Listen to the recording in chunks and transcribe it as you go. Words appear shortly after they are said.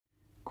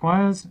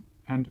choirs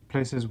and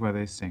places where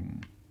they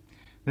sing.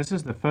 This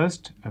is the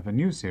first of a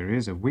new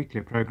series of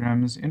weekly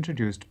programs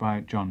introduced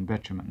by John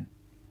Betjeman.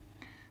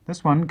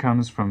 This one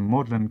comes from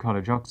Magdalen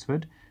College,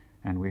 Oxford,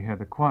 and we hear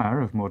the choir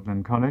of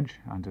Magdalen College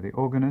under the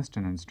organist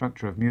and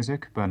instructor of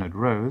music, Bernard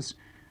Rose,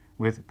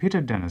 with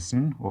Peter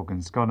Dennison,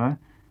 organ scholar,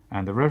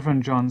 and the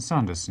Reverend John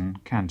Sanderson,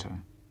 cantor.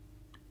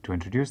 To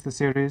introduce the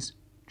series,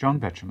 John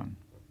Betjeman.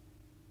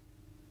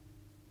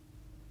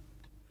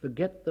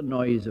 Forget the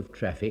noise of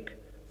traffic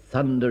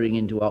thundering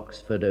into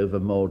Oxford over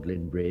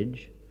Magdalen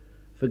Bridge.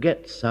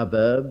 Forget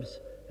suburbs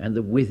and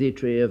the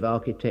withetry of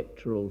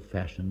architectural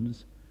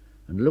fashions,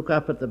 and look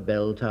up at the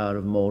bell tower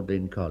of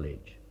Magdalen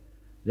College.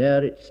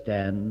 There it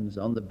stands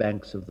on the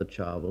banks of the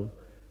Cherwell,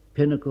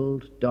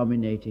 pinnacled,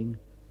 dominating,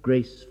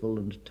 graceful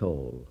and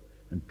tall,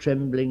 and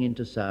trembling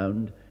into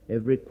sound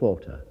every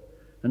quarter,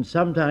 and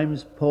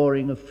sometimes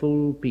pouring a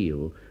full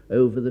peal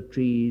over the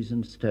trees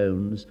and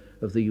stones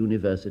of the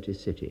university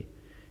city.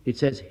 It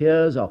says,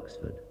 "Here's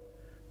Oxford,"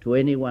 to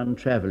anyone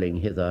travelling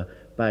hither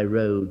by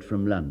road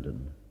from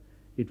London.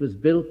 It was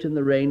built in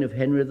the reign of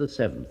Henry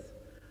VII,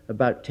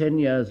 about 10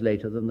 years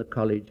later than the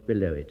college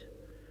below it,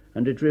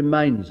 and it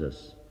reminds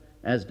us,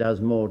 as does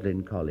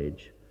Magdalen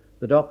College,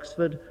 that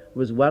Oxford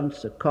was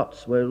once a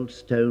Cotswold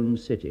stone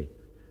city,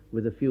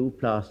 with a few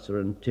plaster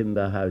and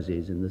timber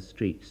houses in the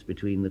streets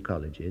between the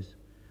colleges,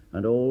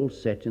 and all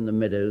set in the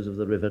meadows of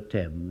the River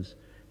Thames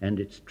and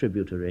its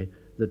tributary,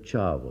 the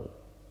Cherwell.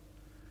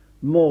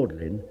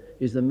 Magdalen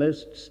is the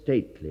most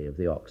stately of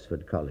the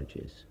Oxford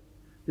colleges.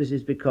 This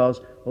is because,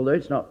 although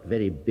it's not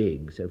very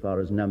big so far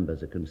as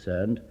numbers are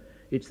concerned,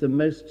 it's the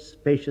most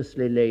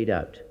spaciously laid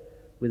out,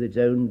 with its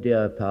own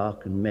deer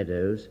park and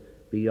meadows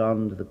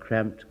beyond the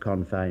cramped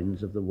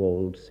confines of the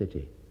walled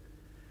city.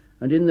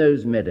 And in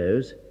those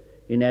meadows,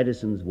 in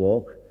Addison's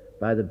Walk,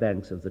 by the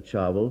banks of the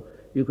Cherwell,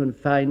 you can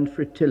find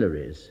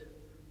fritillaries,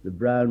 the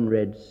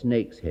brown-red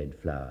snake's head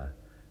flower,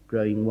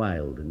 growing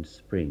wild in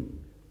spring.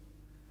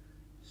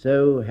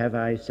 So have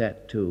I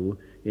sat too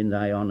in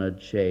thy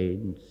honoured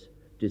shades,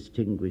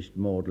 distinguished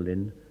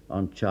Magdalen,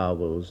 on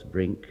Cherwell's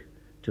brink,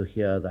 to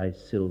hear thy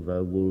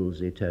silver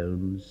woolsey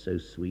tones so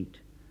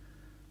sweet.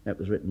 That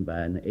was written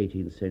by an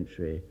 18th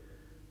century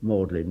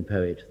Magdalen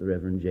poet, the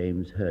Reverend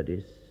James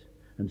Hurdis.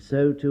 And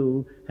so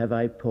too have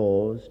I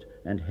paused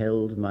and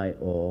held my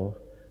oar,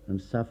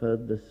 and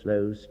suffered the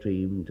slow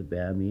stream to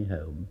bear me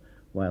home,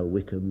 while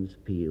Wickham's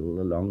peal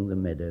along the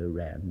meadow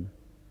ran.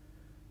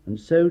 And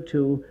so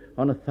too,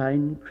 on a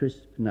fine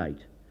crisp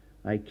night,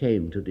 I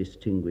came to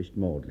distinguished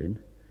Magdalen,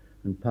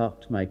 and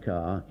parked my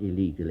car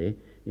illegally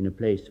in a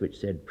place which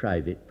said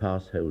private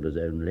pass holders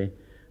only,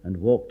 and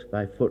walked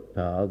by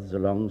footpaths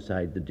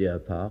alongside the deer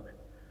park,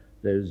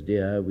 those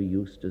deer we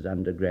used as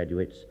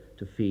undergraduates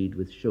to feed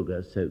with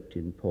sugar soaked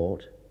in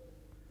port.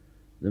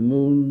 The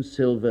moon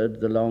silvered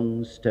the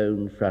long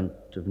stone front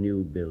of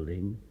new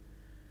building.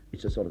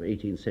 It's a sort of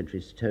 18th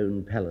century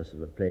stone palace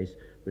of a place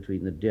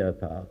between the deer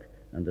park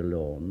and the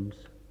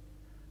lawns,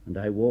 and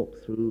I walked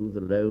through the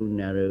low,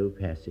 narrow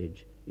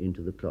passage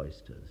into the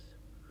cloisters.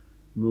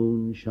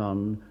 Moon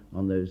shone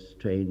on those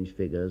strange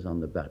figures on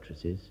the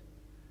buttresses,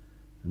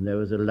 and there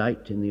was a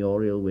light in the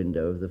oriel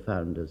window of the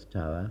Founder's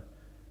Tower,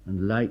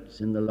 and lights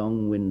in the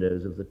long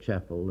windows of the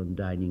chapel and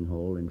dining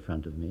hall in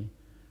front of me,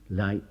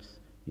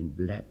 lights in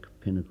black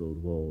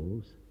pinnacled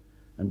walls,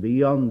 and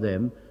beyond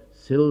them,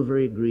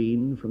 silvery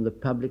green from the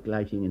public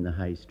lighting in the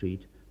High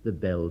Street, the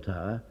bell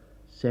tower,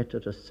 set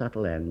at a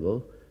subtle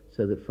angle,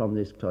 so that from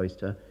this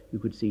cloister you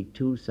could see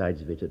two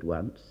sides of it at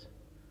once,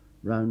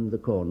 round the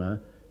corner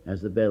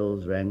as the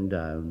bells rang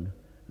down,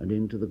 and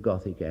into the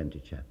Gothic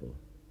antechapel.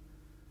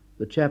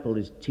 The chapel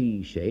is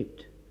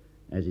T-shaped,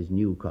 as is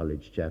New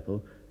College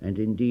Chapel, and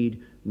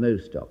indeed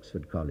most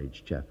Oxford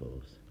College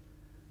chapels.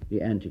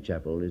 The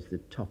antechapel is the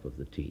top of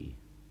the T.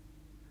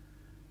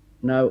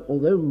 Now,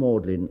 although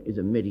Magdalen is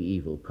a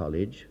medieval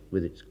college,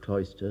 with its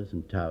cloisters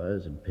and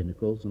towers and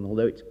pinnacles, and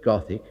although it's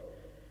Gothic,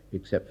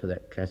 except for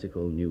that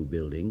classical new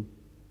building,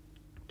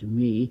 to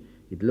me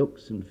it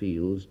looks and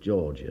feels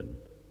Georgian.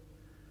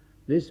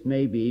 This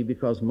may be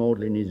because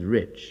Magdalen is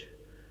rich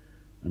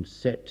and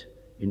set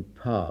in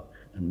park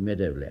and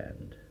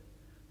meadowland,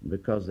 and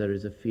because there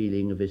is a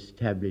feeling of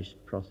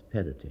established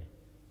prosperity.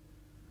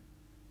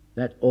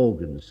 That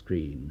organ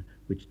screen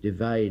which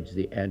divides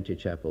the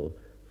antechapel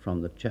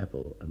from the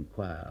chapel and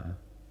choir,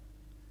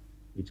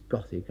 it's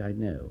Gothic, I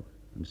know,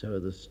 and so are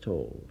the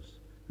stalls,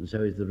 and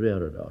so is the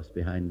reredos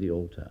behind the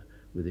altar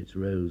with its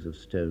rows of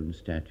stone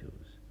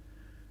statues.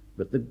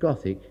 But the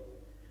Gothic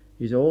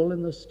is all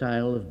in the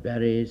style of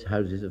Barry's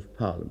Houses of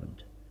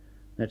Parliament.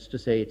 That's to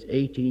say, it's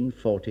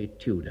 1840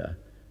 Tudor,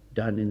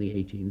 done in the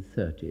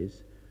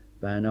 1830s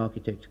by an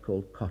architect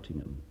called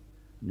Cottingham,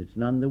 and it's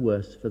none the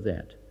worse for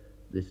that,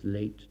 this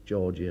late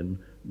Georgian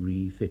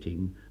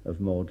refitting of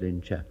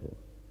Magdalen Chapel.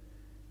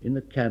 In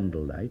the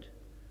candlelight,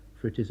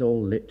 for it is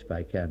all lit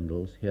by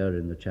candles here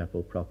in the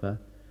chapel proper,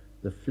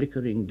 the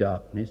flickering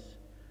darkness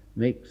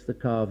makes the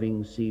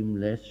carving seem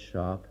less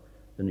sharp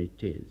than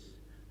it is,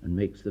 and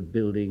makes the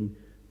building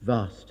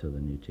vaster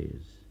than it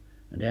is,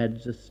 and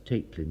adds a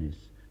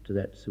stateliness to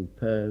that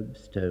superb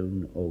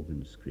stone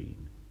organ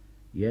screen.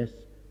 Yes,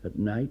 at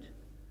night,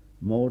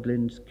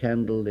 Magdalen's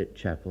candle-lit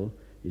chapel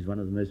is one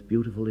of the most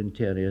beautiful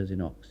interiors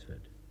in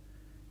Oxford.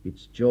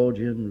 Its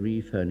Georgian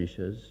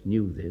refurnishers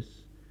knew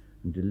this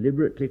and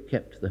deliberately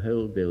kept the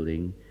whole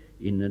building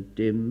in a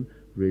dim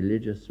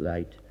religious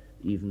light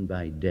even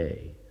by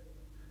day.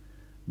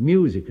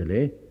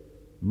 Musically,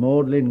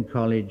 Magdalen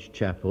College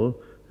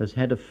Chapel has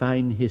had a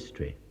fine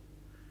history,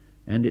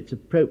 and it's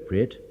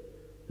appropriate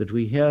that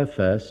we hear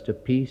first a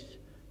piece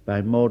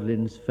by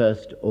Magdalen's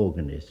first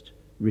organist,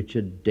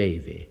 Richard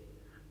Davy,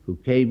 who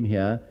came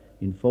here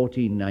in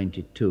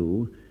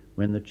 1492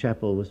 when the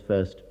chapel was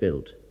first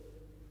built.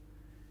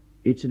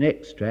 It's an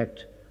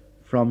extract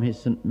from his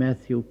St.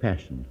 Matthew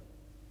Passion,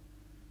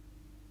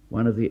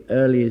 one of the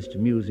earliest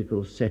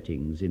musical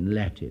settings in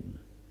Latin,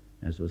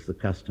 as was the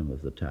custom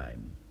of the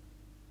time,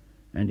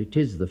 and it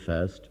is the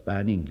first by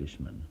an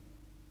Englishman.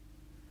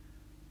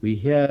 We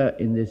hear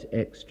in this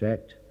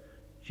extract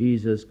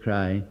Jesus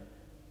cry,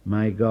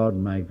 my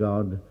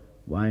God,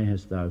 why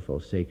hast thou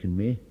forsaken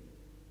me?"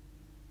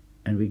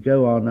 And we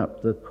go on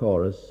up the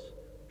chorus,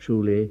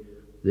 "Truly,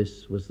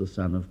 this was the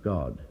Son of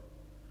God."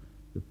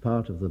 The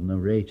part of the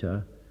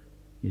narrator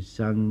is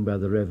sung by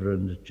the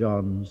Reverend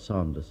John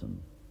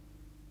Sanderson.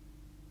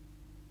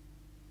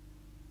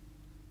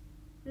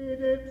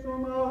 Id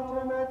ipsum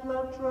autem et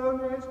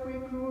latrones qui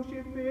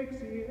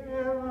crucifixi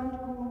erant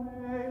cum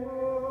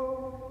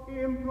eo,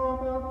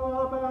 improper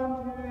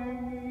habant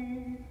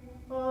hei,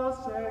 a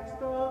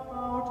sexta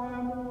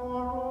autem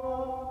hora,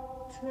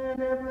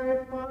 tenebrae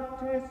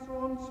factis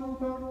sunt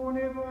super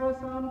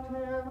universam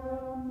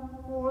terram,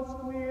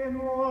 usque in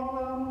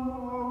horam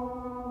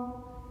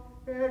novam,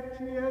 et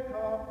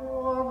circa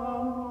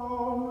horam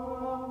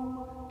novam,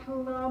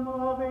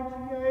 clamavit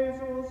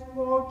Iesus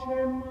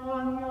vocem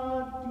magna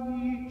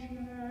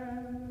dicens.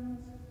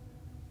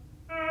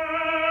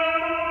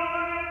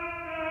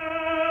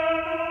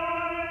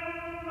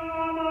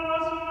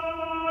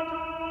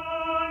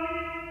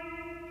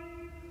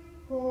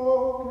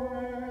 Hoc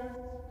est.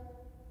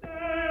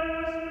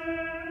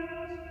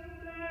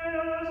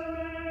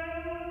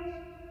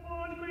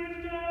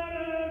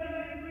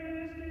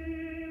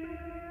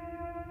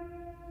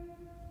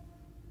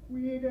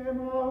 Quidem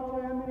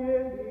autem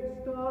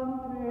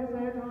illistantes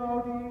et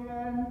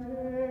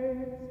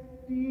audientes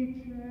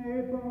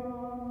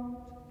dicebant.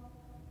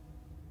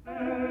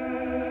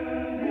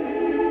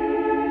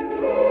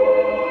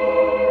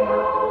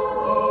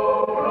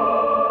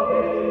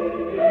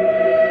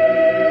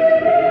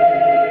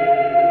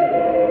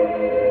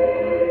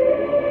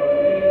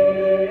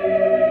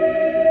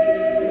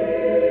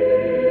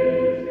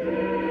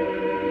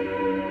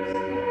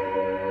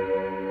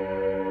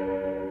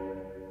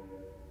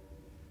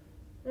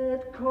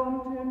 Et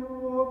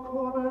contino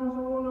correns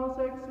unos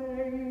ex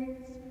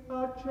eis,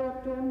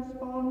 acceptem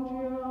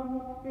spongiam,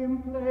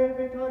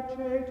 implevit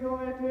aceto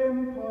et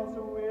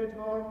imposuit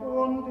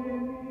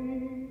arbundini,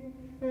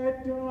 et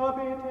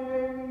dabit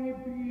ei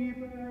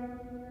bibere,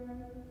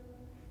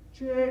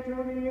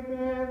 ceteri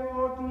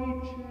vero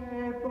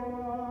dicebant.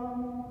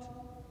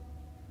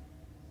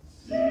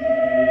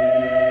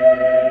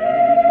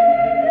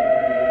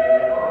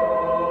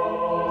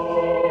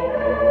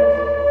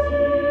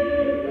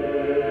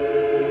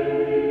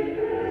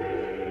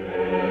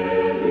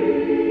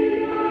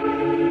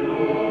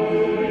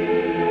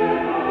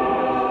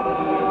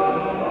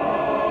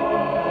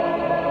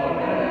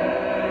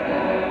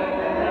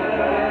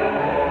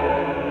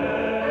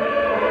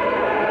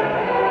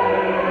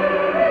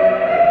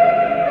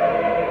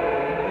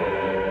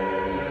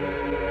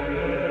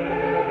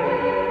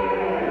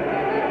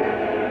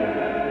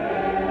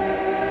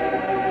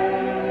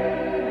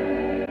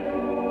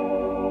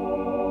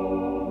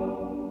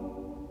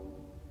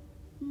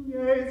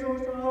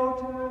 Iesus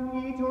autem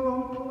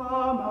iterum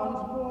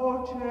clamans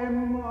vocem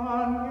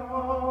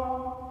magna,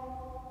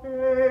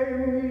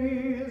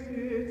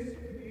 emisit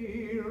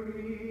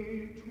spiritum.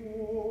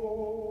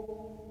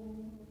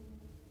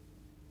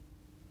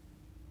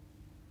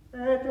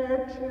 Et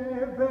ecce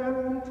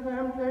verum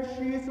temple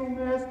scisum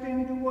est in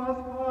duas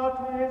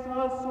partes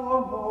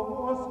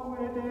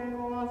assomosque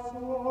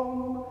Deosum,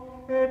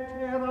 et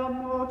terra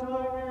mota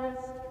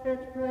est,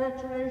 et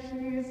pretre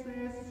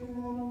scisses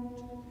sunt,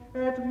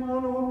 et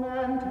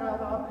monumenta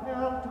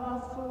aperta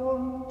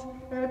sunt,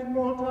 et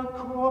multa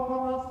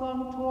corpora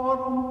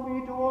sanctorum qui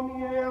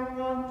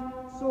domierant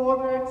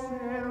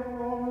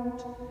surrexerunt,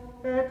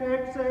 et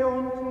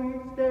exeuntis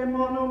de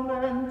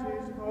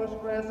monumentis post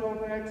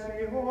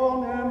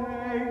resurrectionem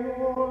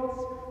eius,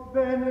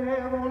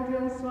 venerunt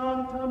in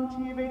sanctam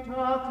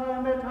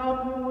civitatem et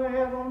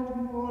appuerunt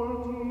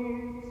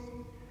multis.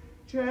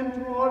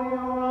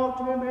 Centuria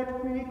autem et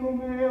quicum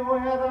eo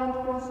erant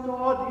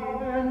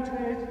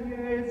custodientes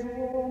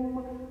Iesum,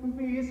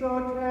 viso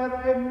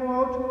terrae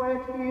motu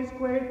et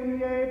isque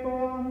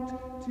piebant,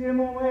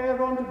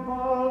 timoerunt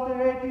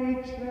valde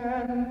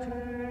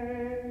dicentes.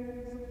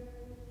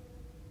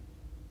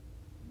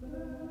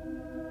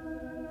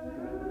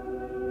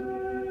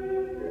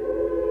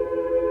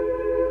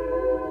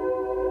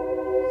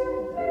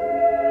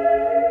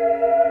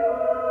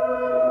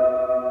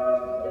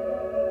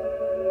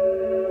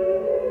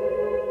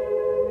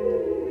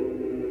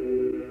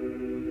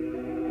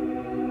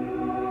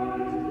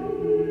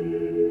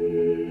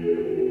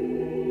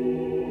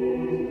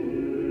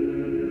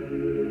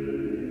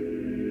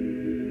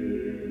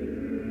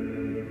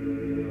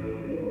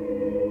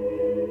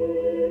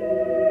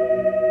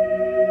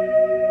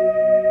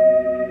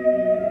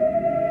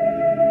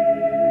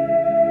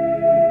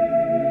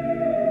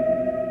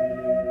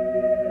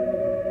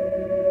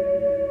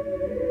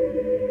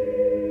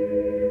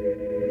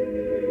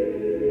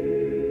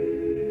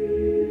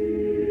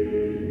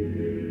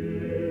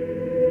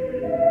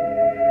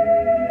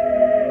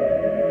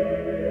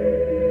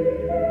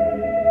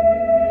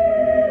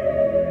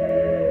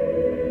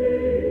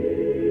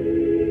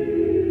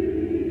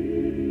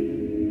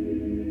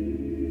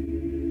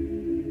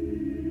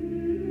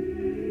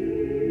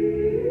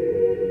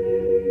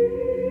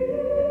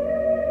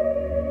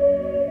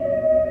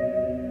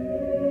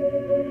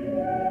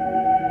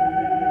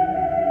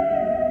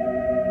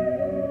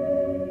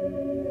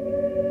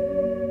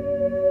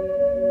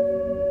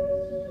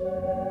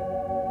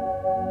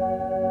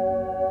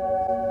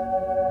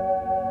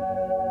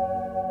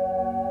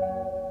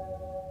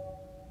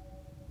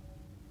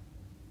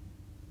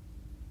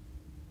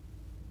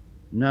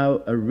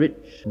 Now a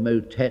rich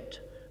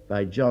motet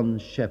by John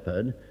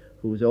Sheppard,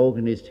 who was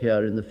organist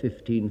here in the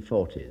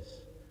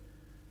 1540s.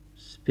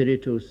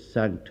 Spiritus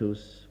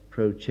sanctus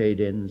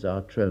procedens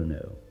a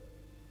trono.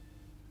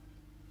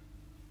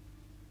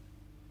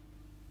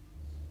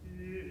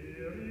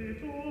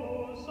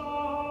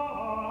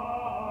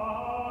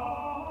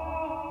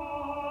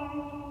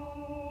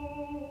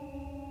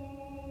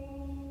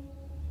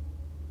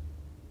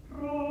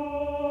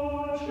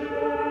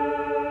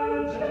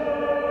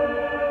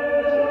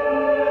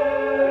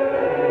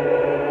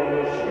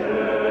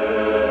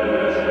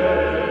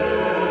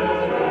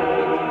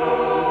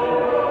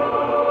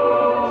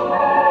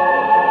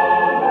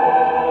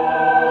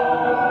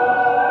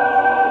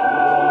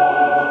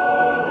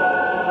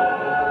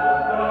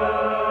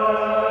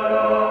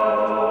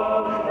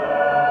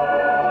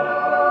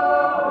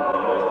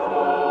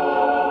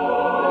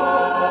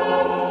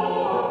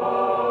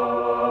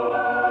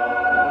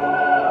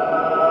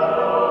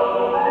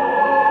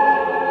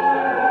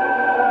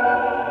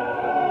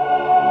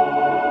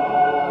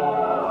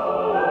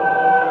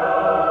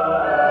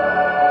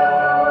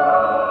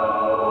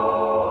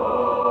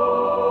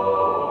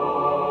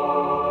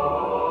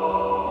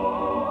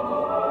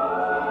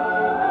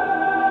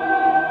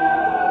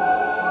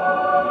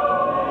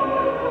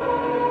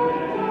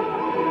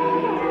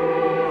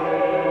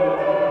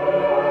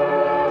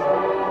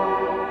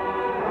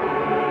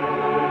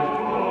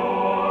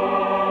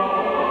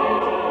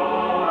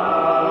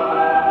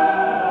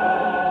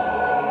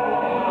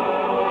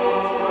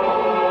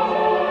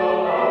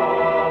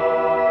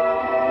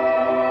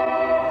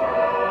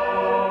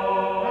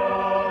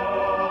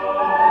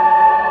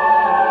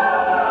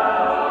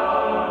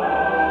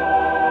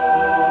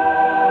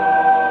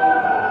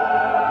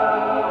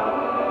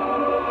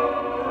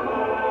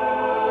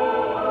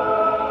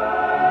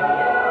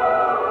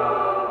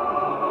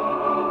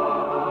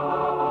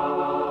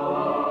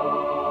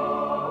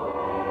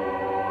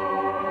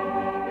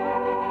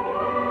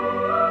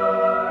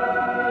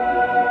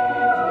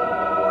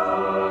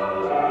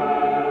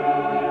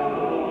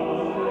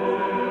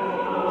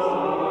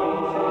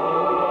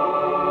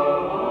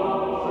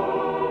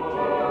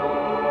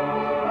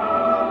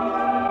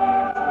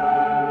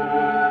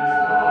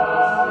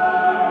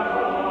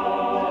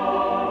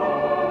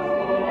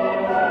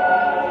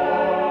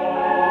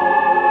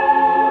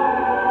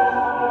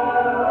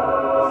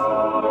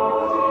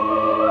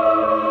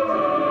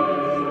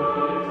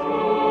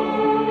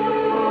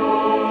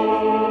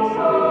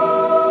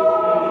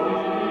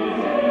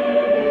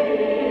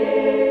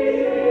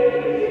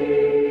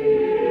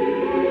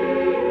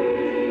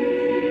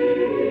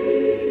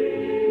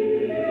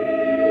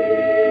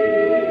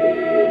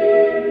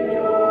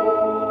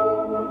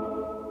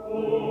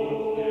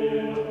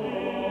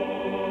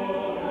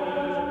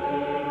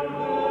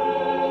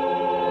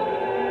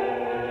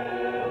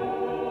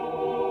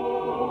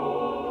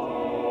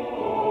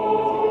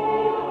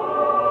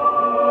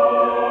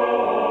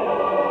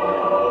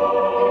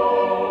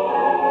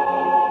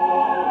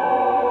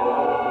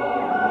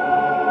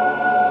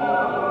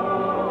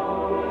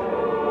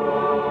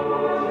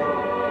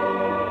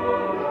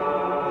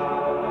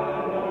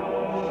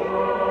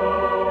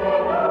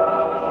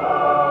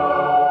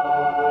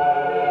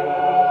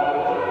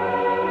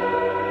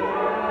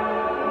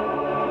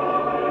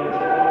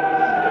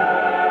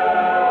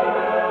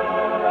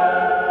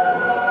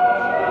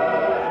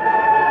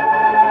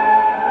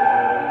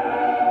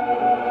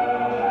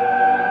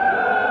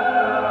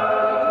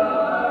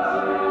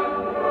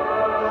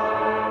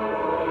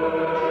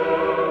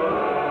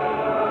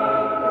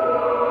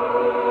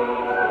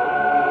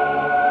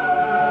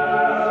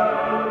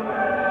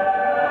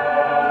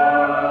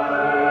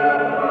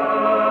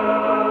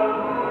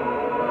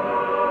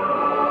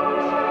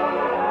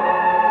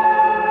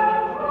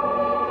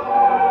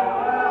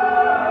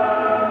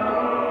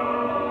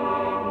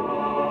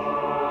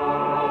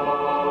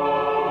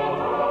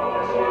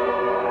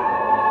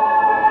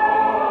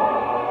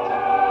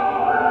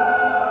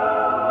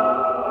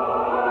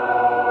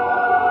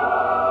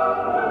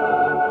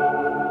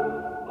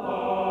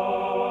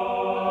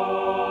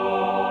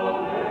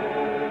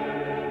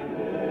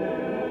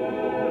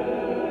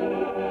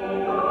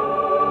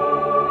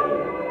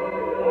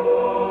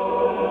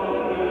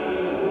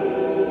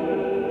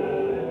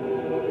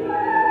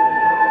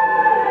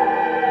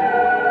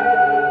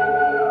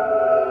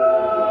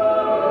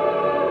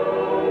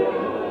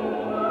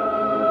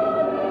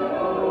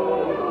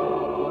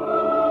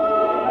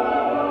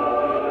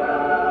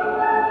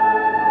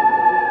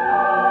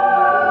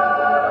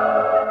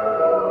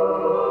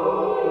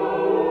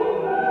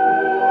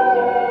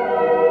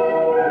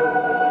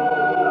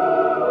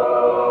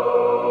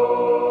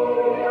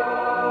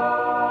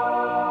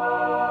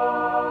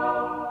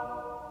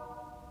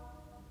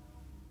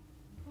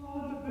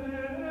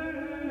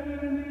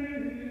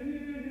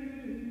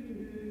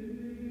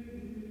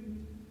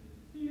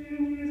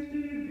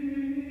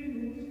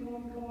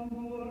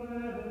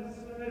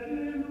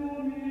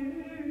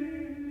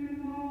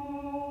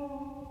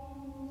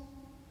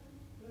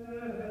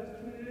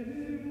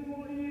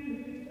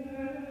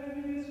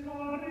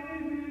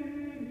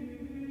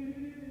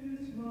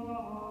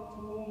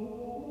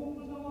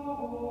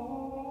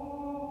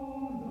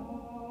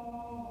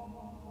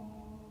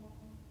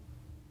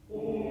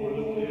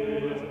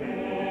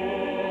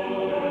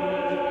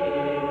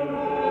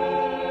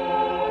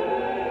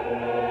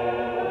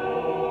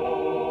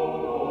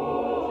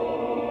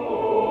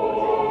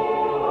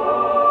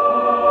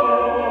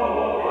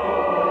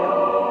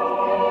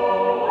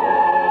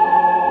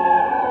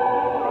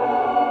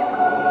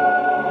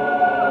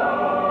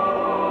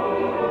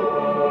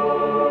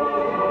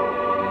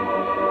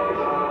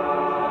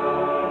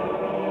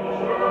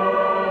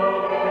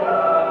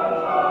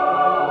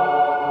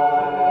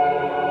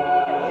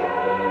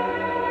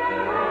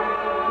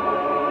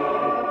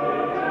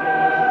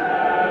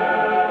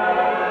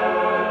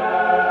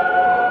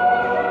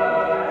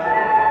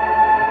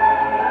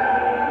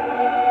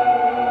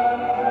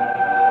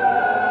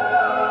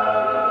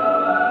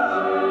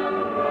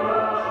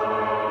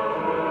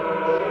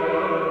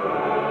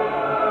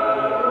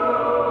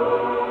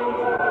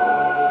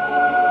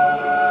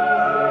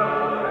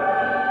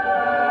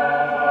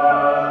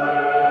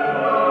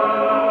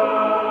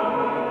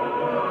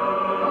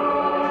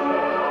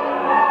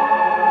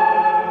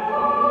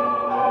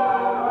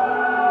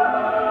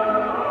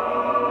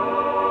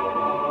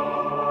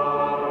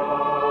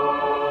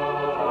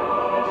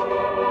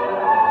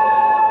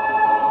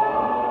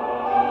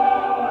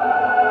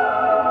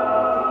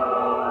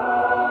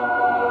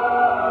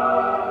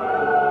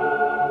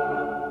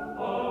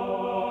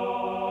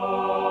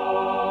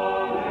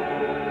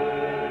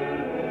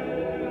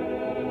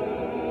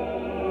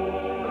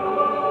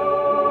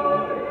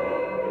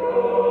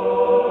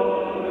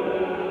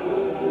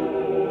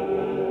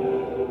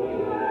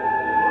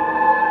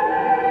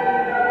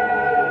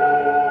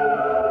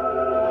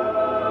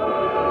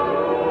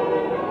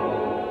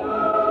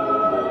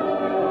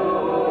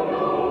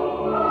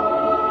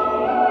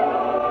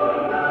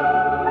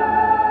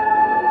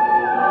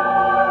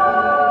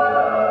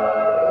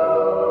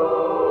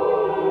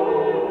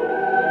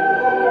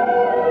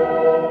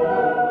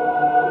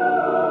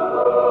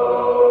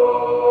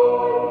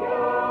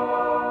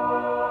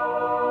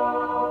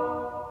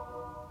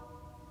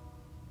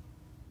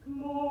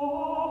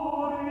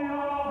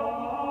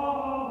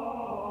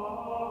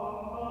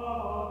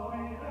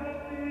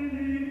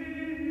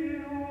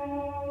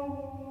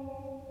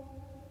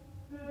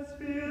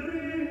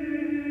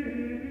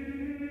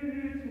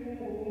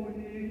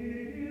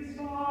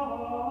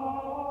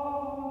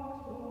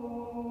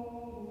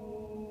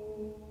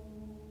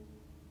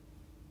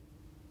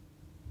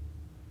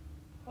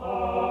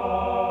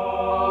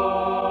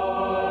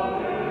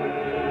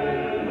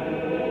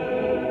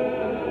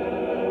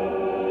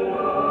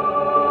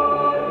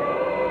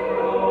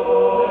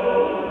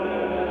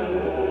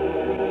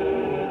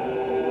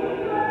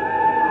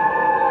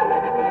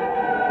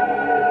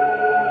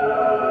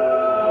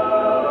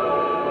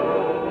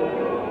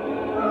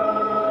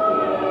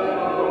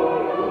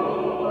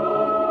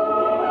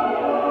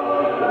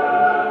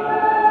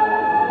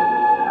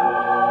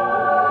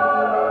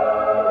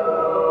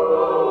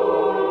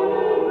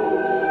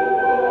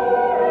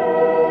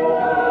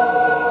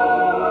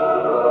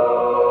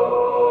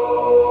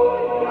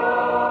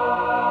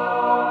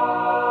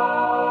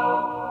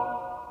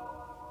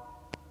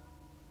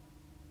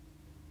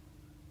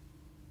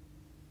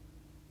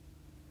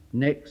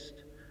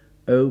 Next,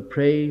 O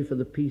Pray for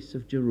the Peace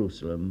of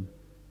Jerusalem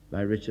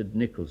by Richard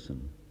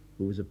Nicholson,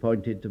 who was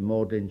appointed to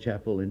Magdalen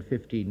Chapel in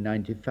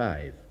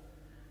 1595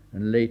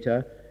 and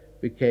later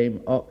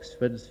became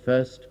Oxford's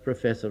first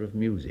professor of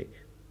music.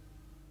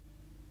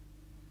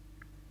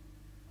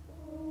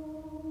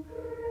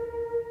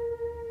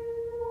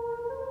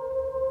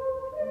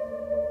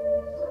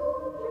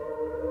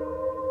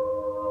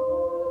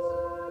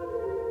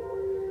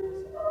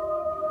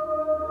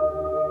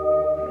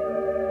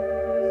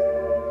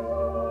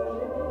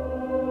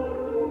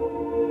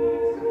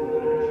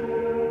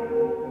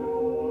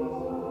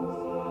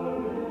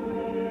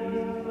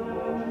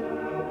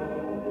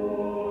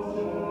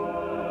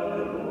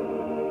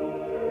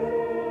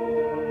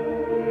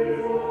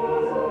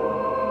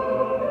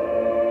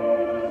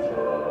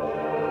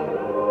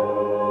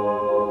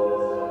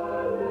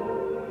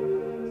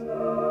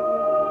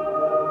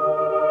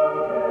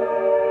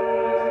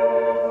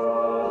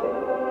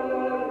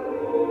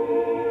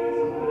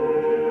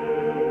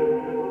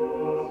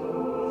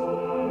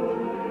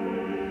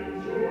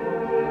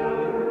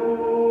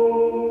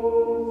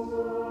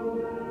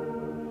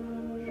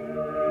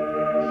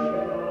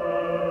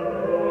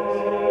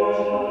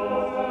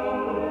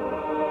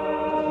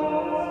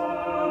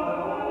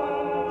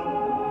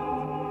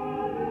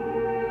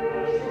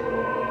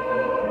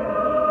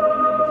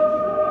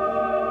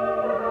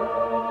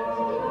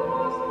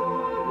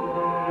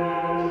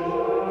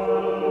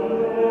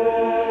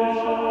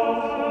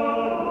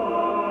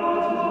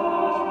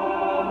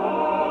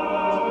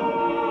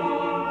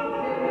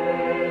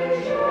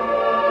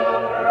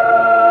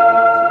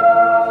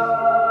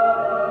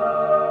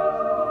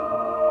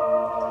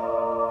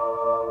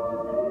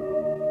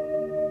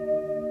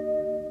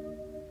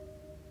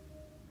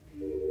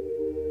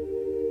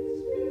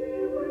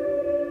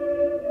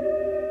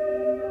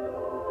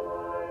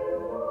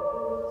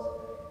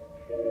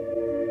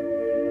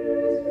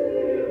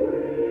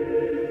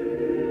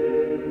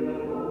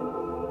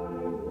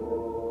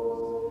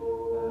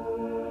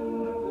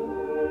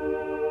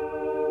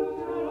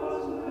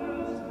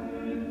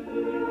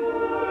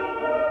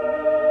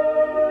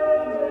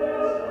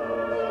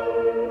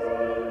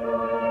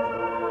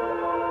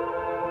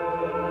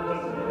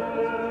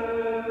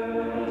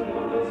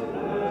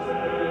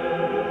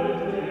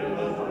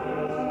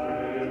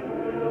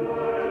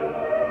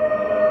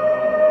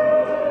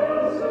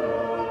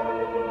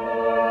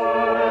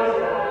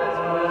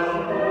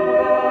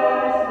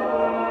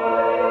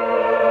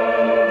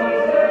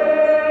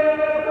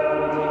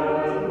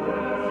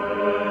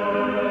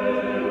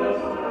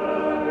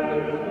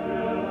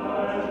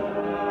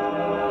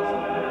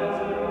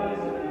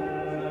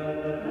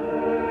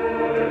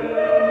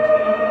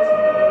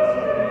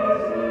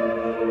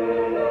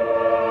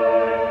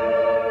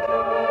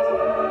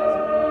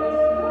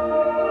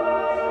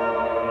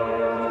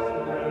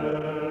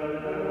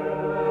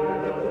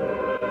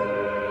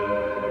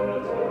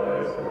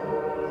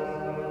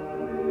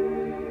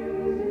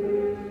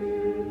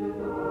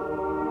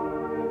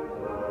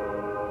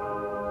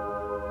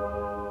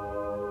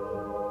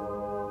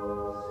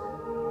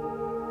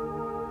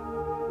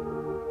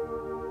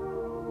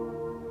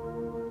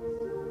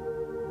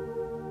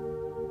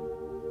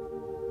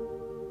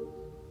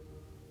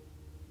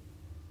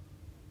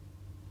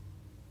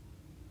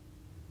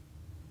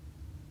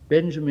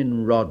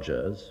 Benjamin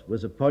Rogers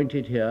was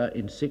appointed here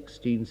in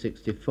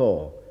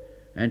 1664,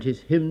 and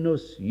his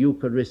Hymnus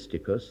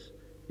Eucharisticus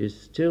is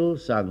still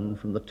sung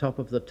from the top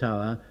of the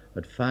tower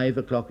at 5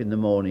 o'clock in the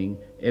morning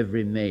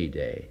every May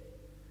Day.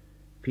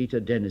 Peter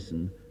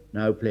Dennison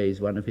now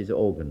plays one of his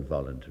organ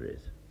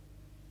voluntaries.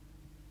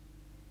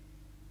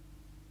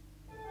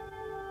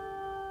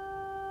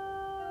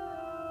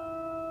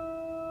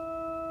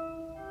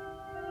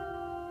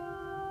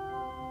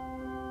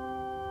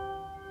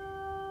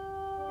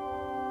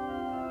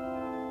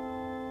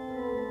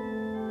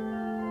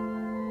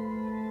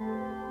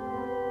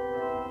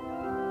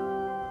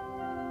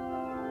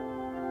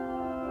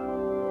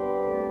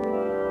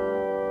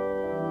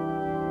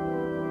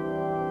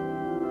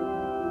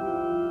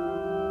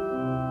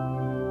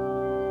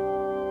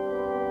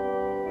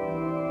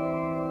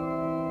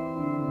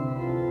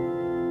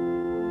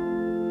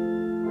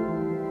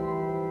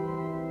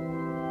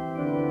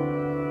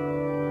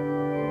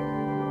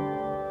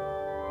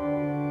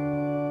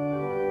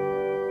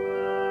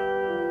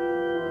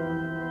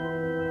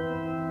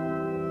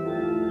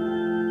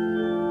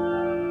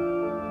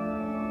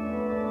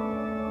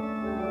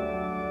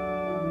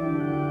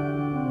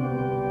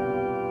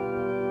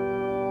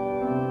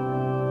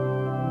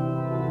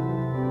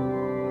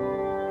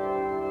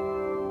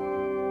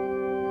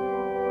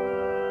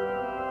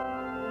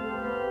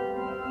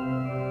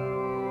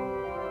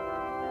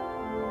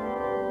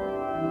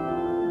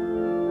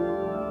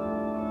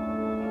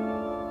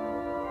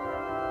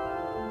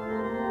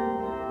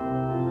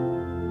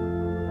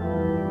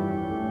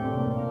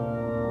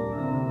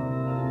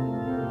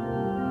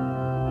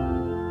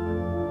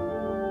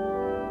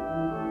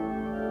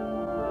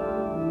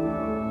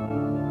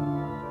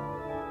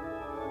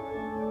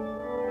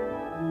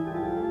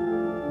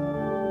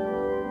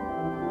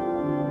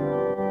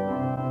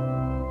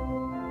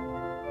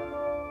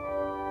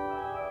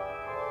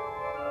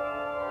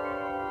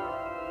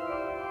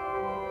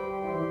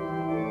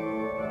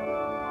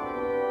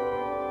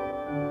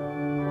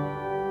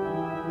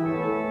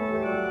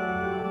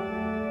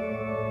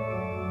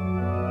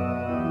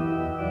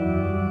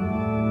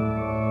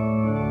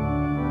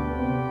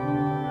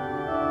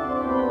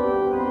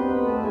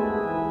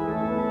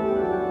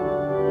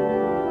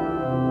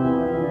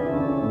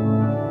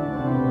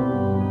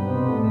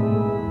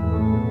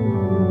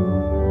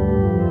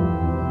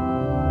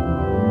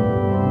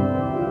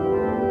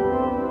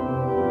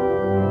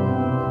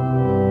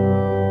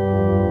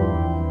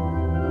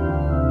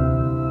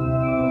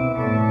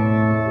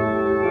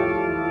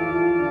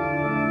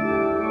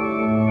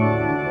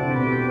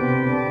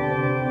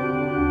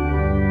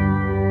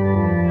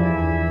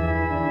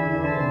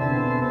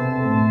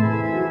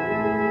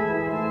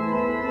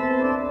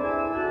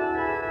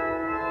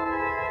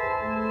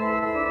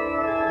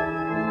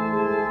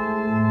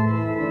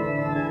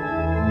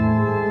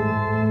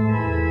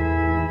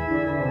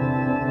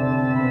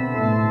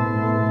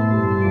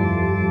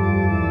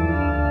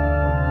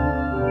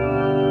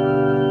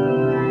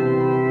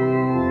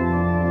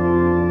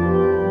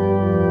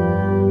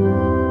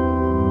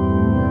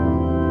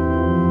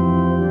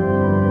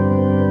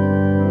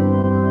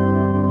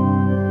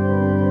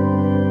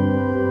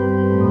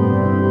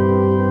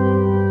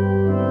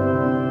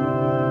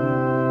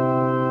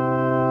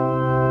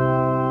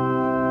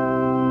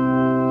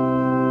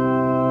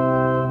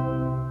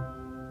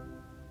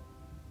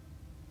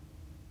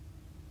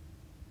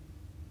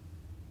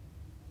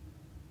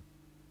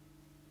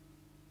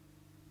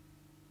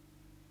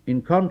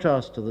 In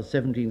contrast to the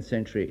 17th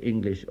century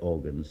English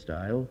organ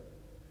style,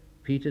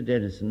 Peter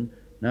Dennison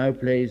now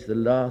plays the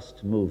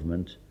last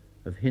movement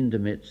of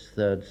Hindemith's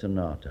third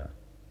sonata.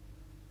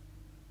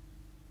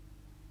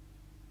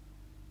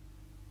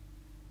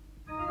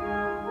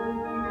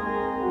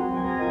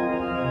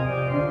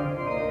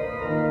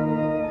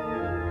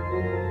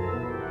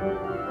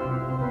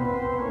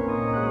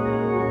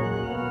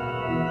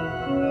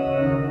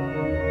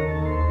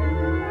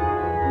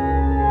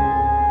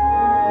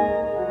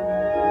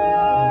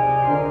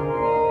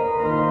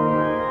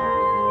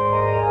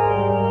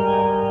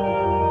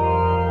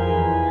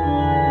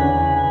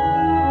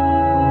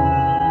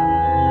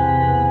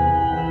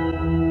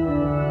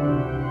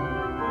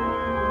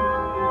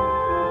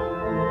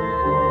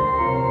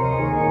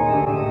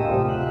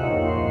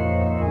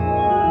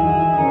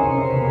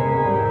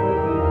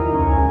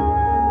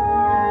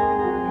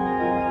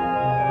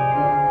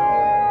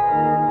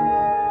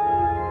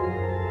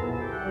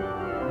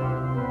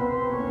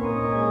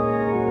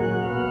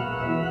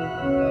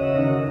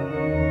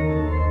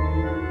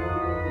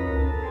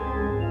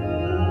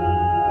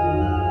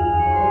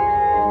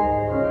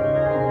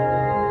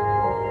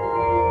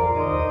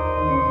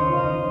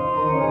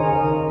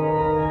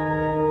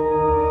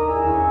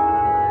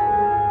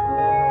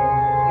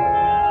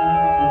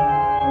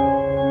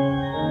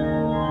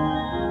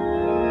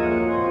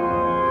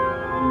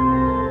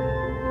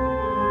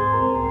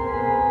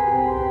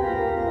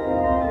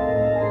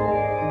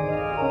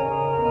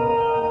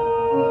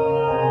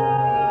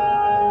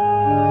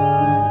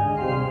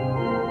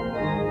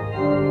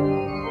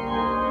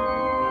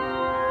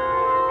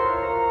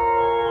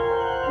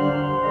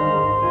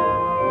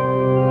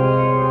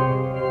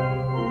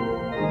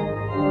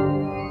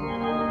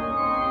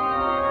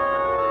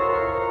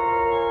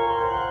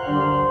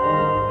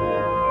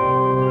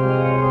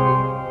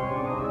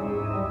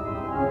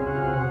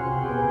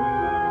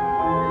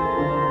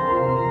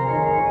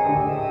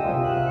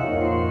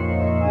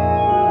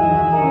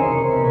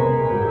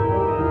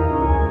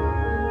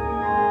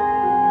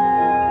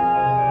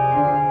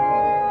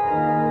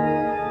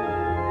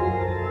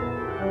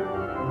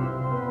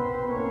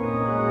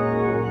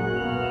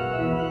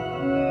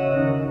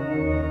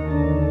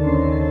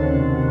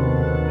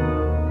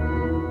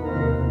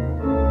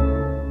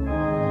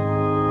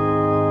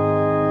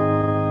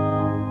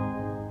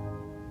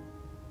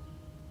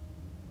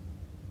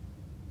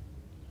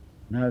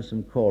 Now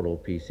some choral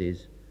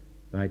pieces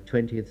by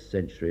 20th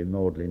century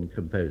Magdalen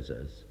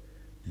composers.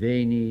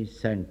 Veni,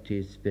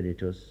 sancti,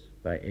 Spiritus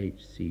by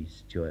C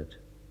Stewart.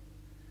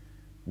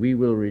 We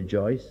Will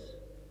Rejoice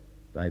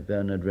by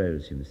Bernard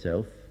Rose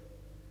himself,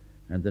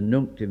 and the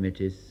Nunc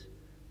dimittis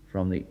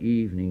from the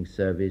evening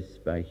service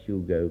by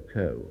Hugo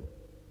Cole.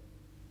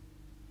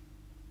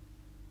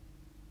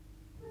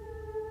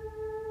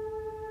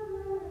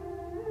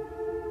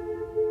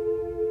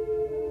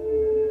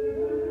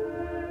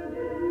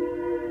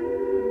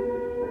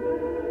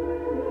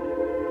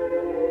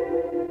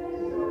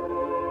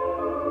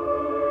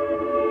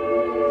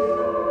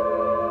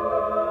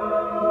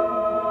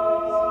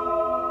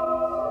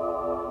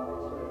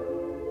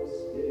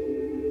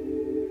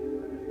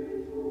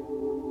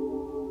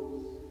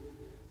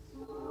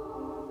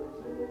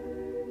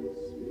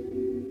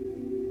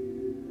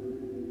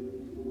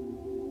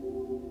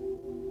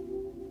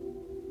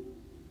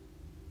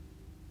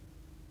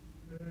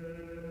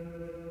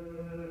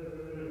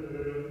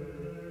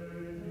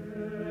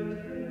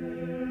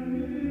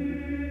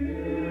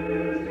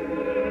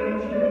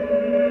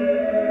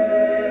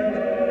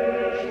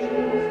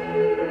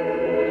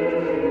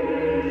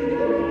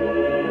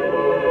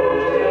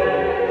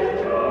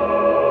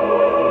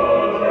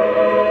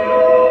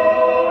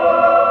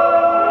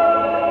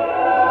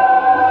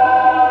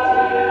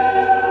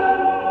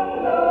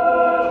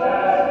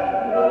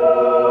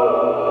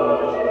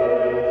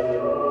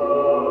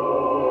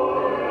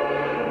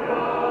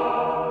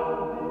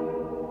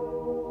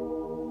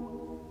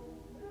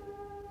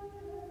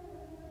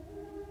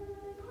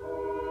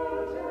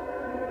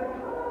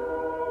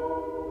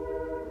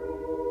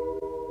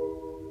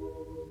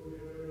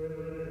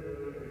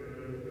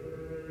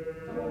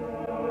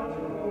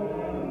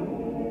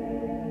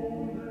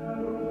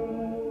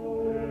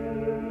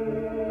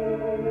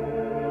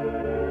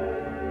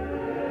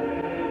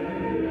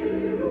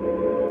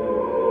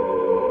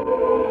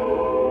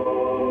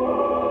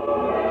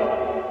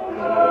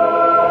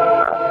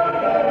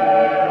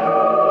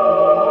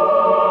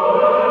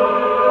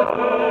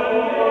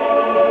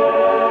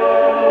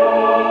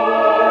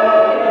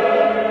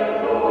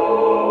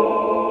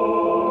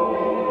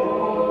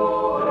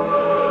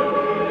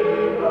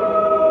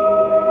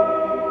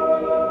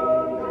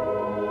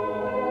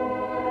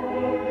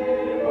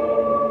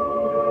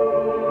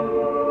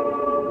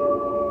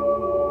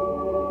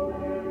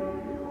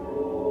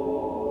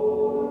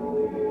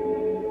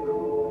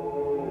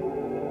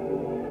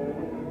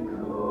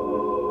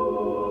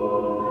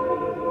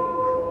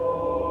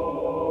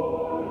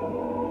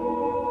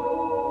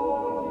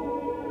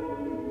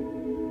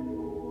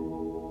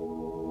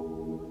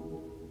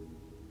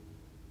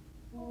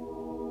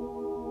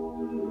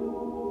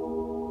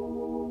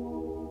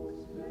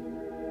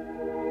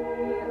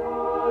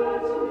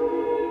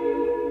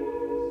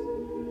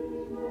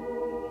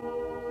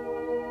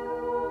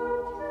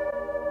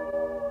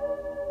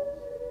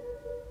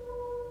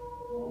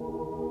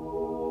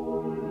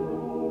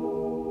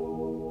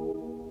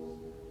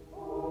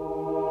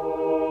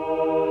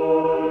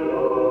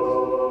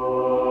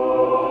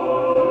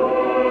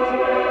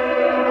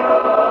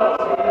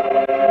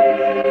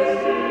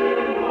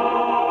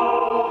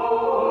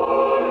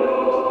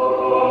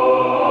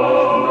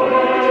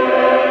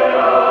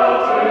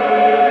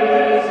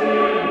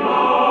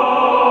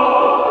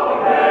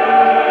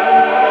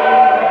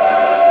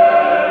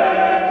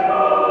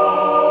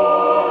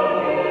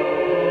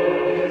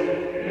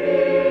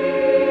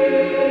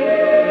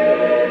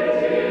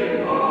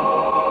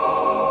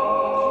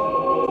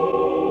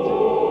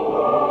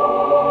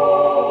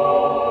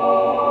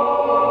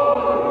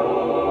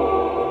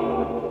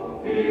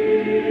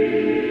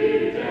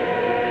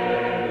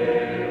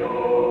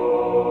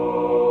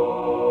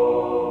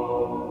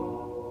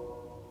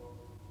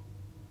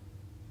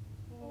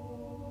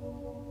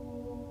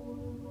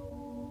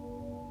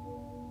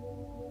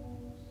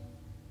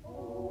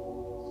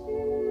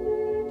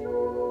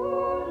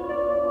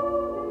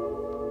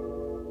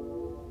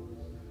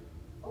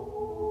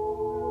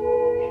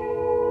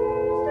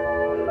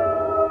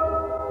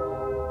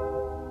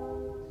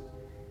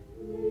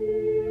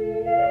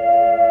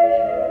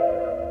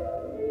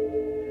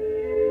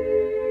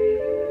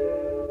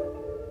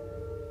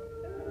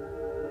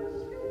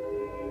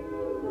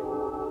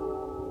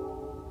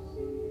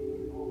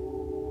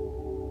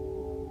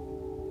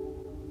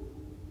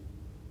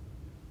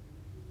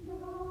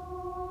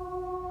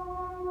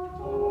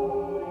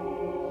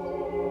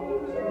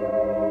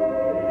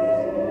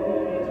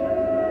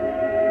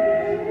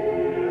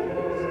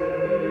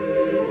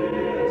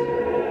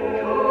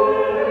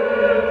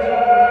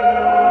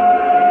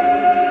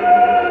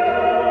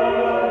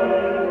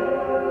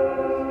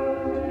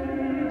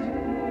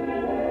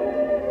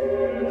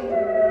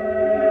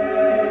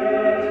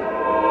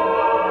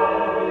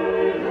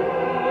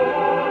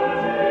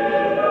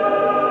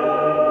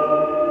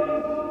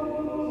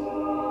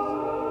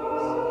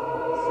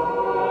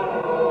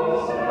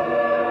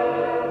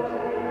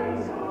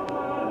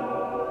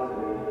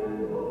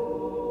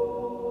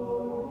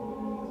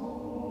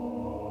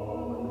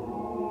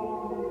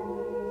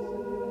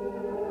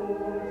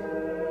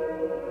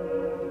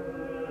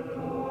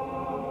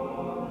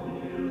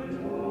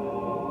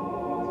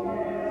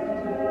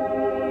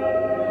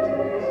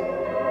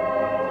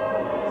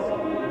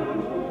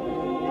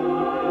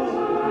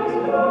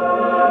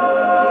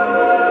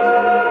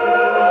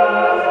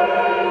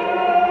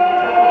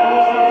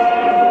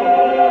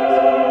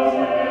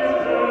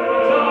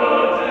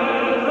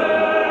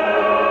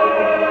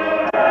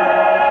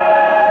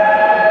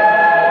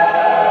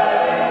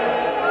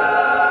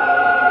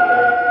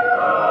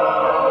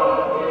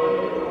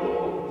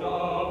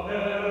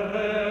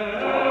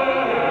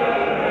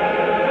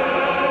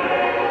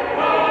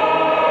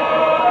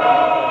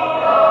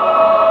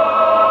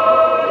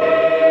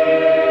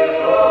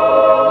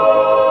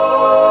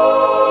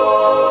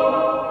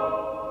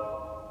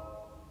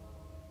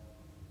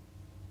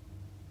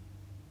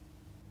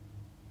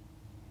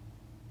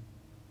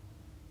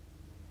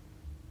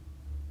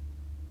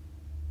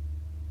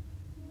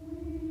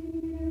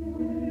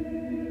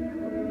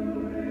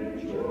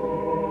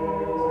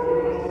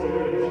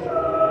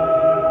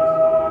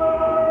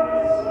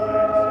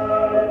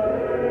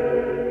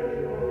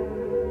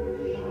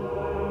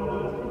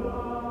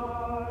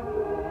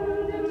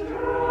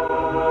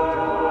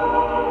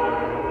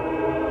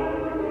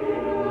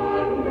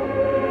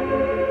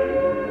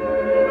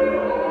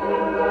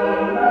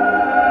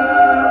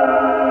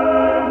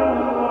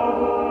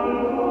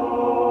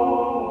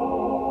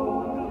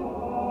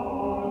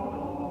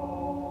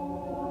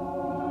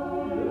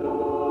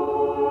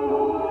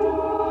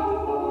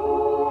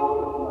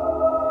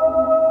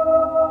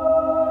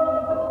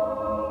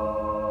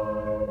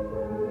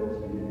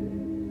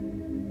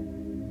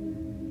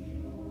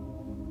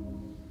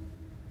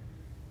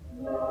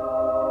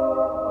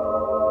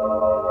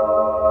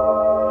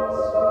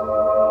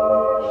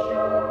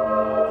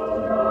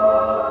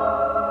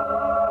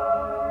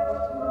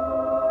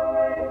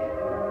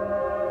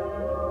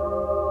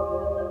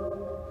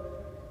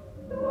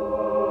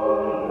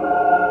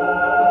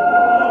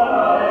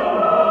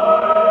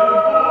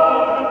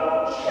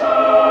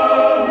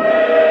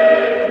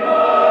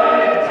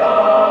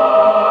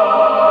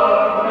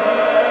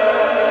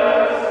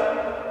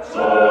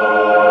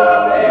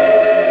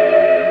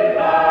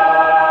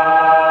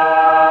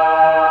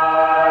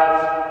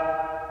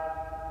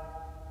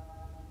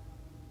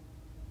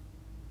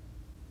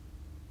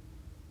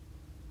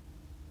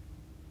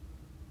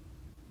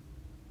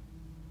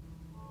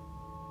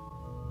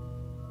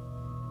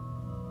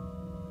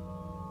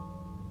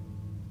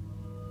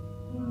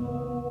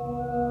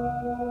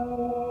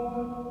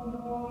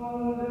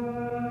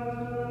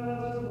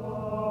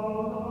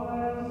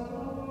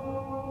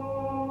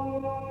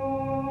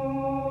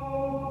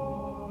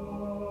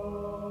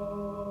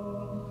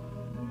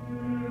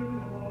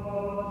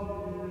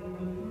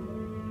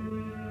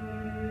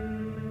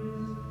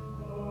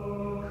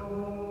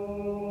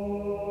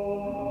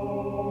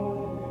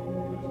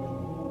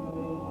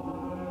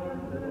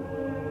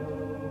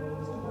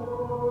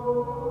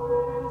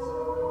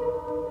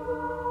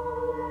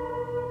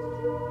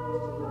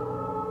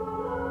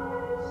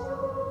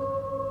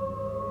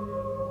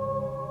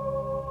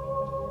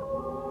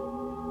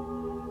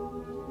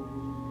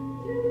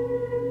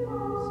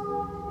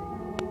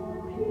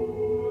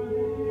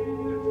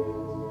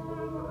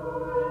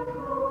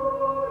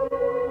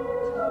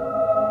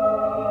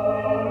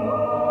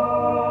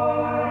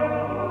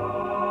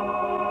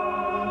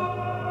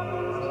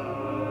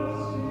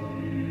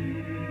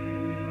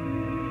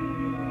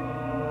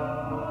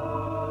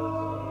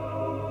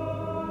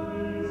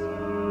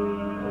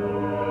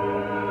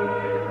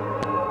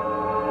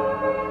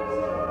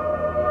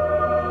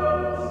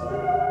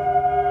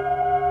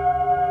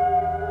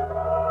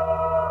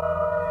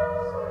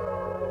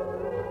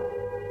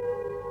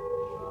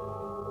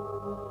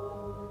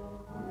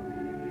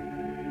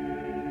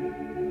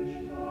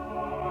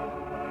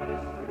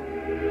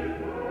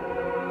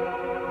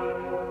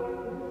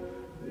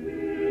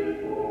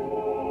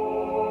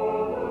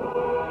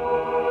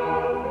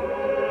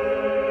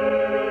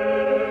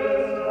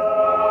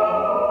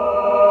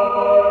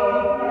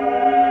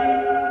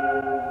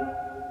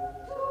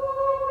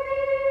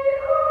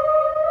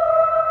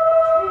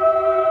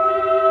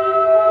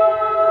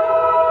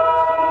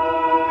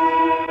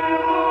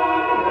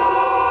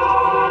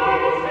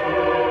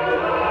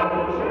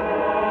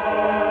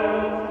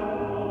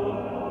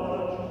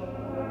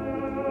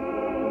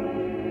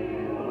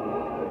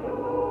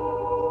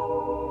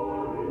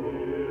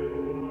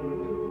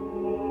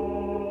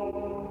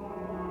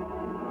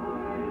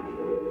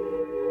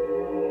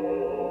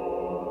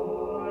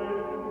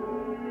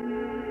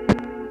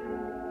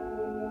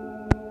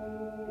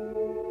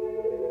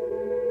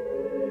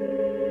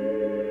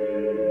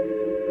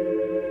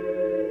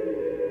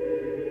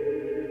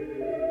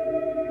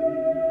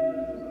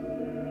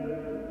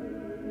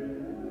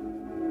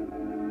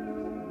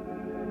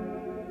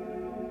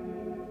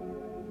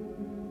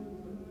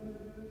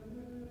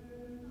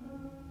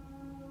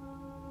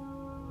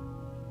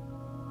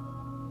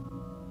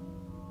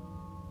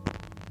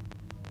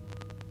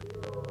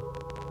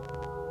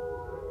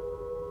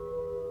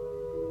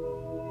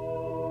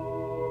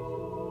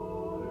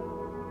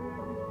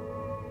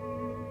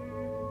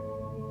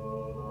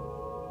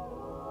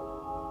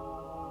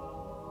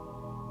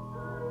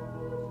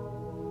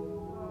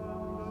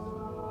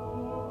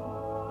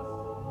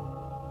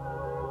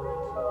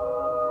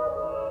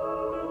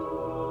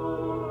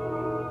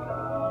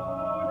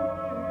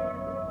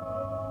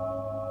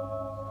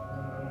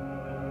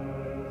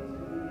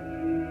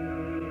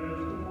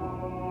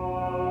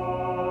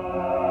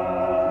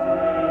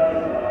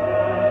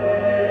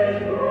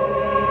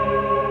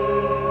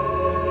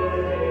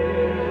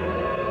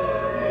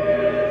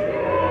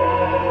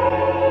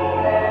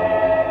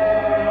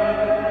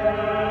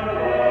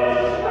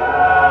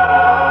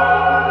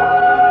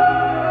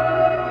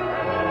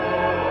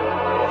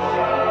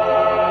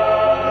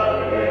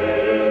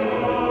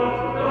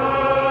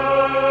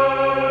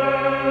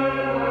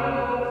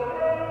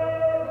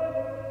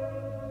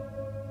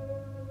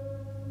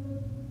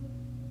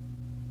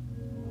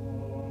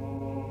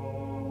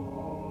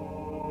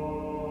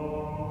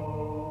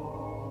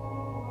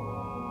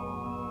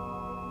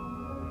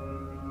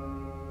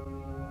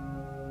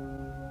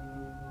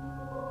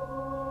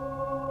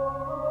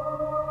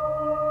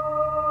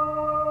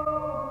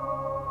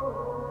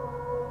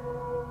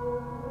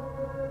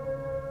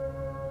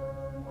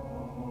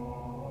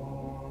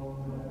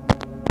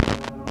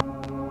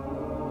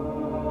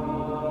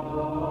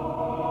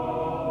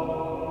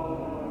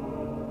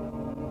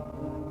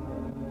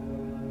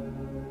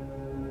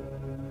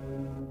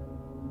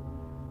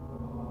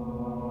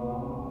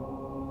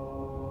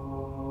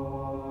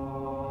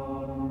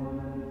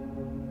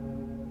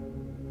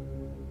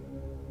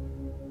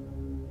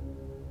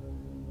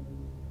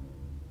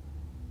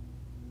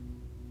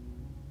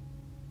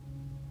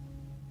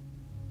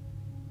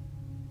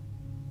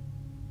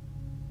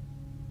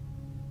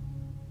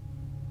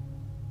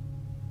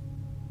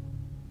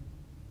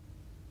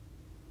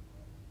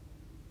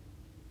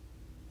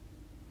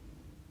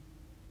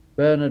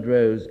 Bernard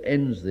Rose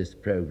ends this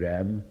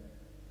program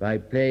by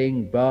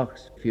playing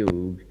Bach's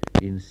Fugue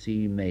in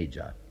C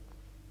major.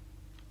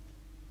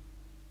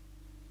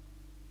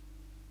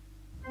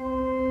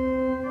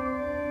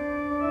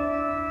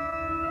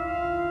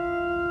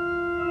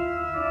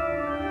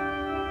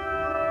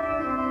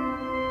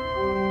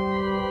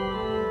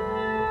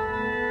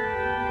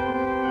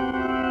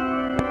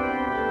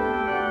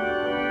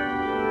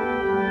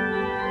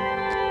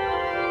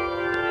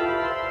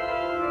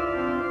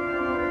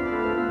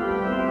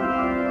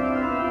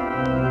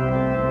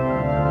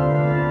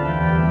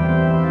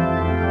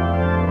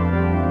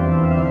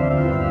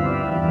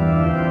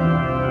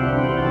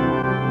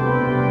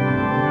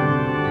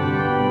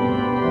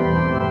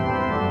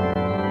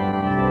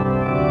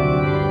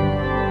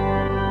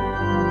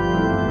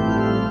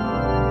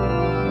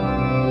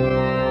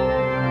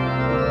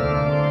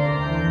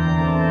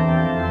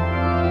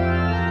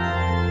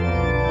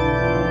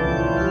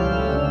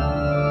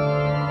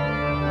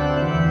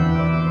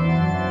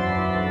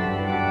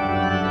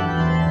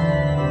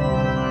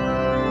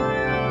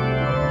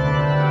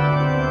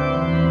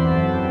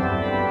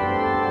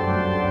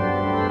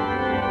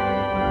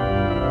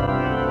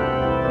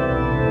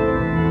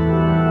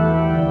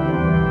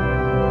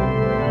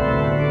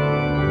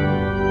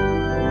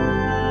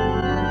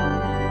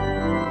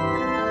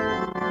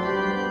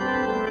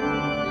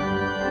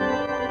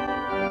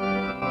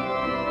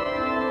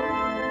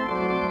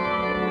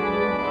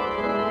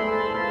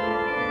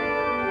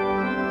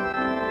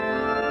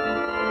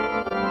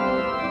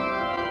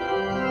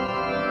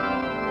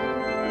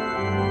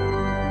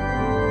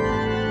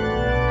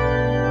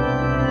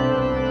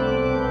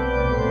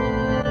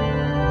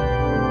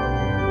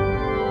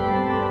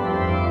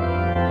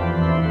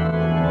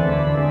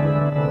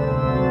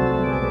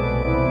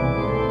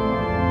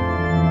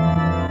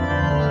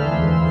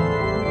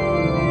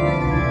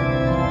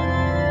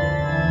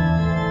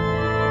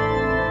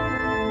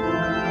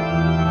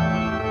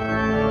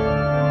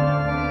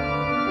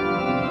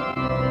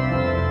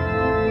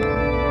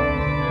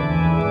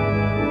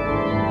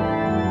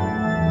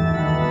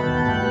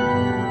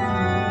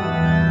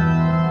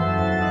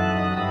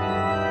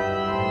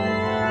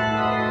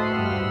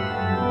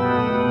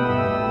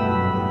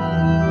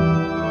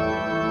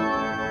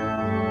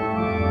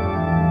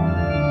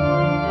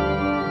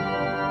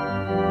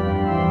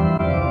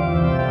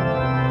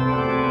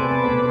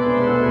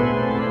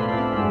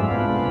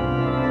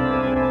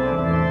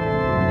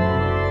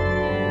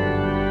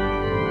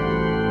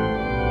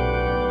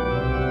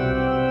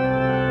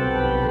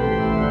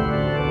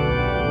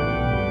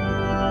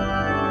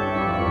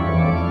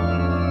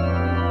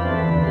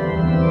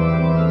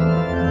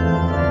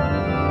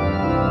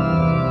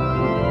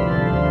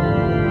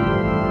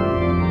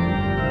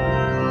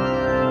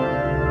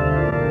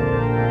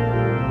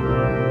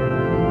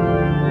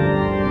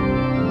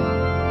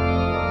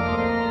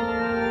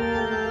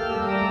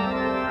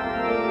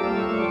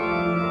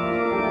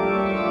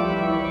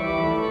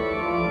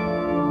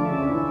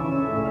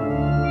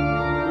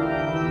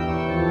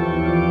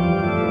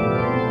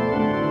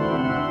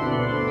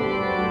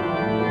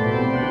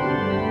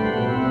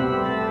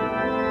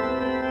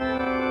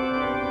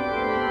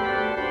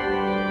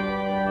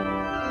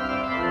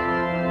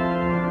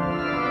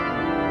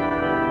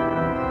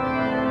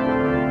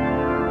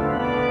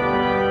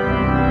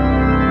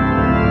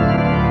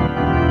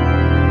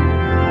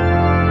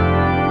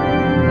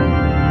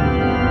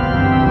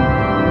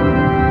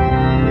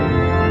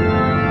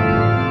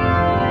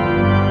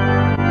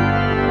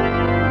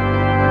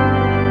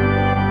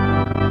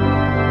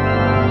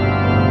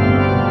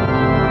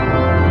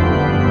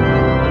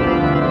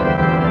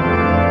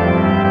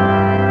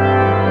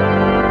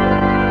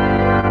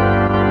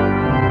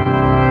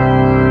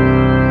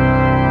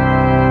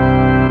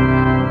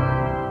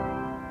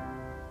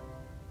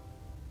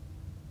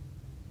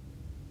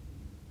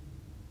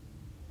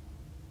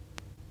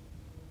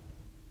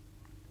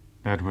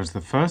 That was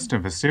the first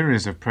of a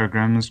series of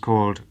programs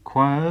called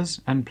Choirs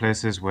and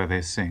Places Where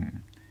They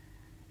Sing.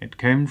 It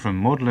came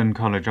from Magdalen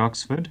College,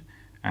 Oxford,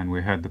 and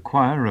we heard the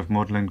choir of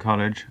Magdalen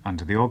College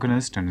under the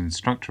organist and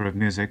instructor of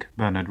music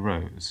Bernard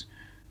Rose,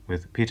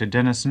 with Peter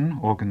Dennison,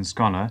 organ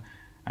scholar,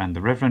 and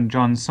the Reverend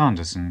John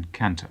Sanderson,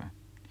 cantor.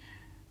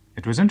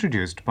 It was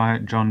introduced by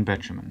John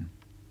Betjeman.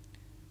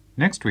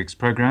 Next week's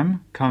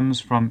program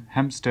comes from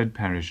Hampstead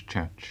Parish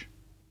Church.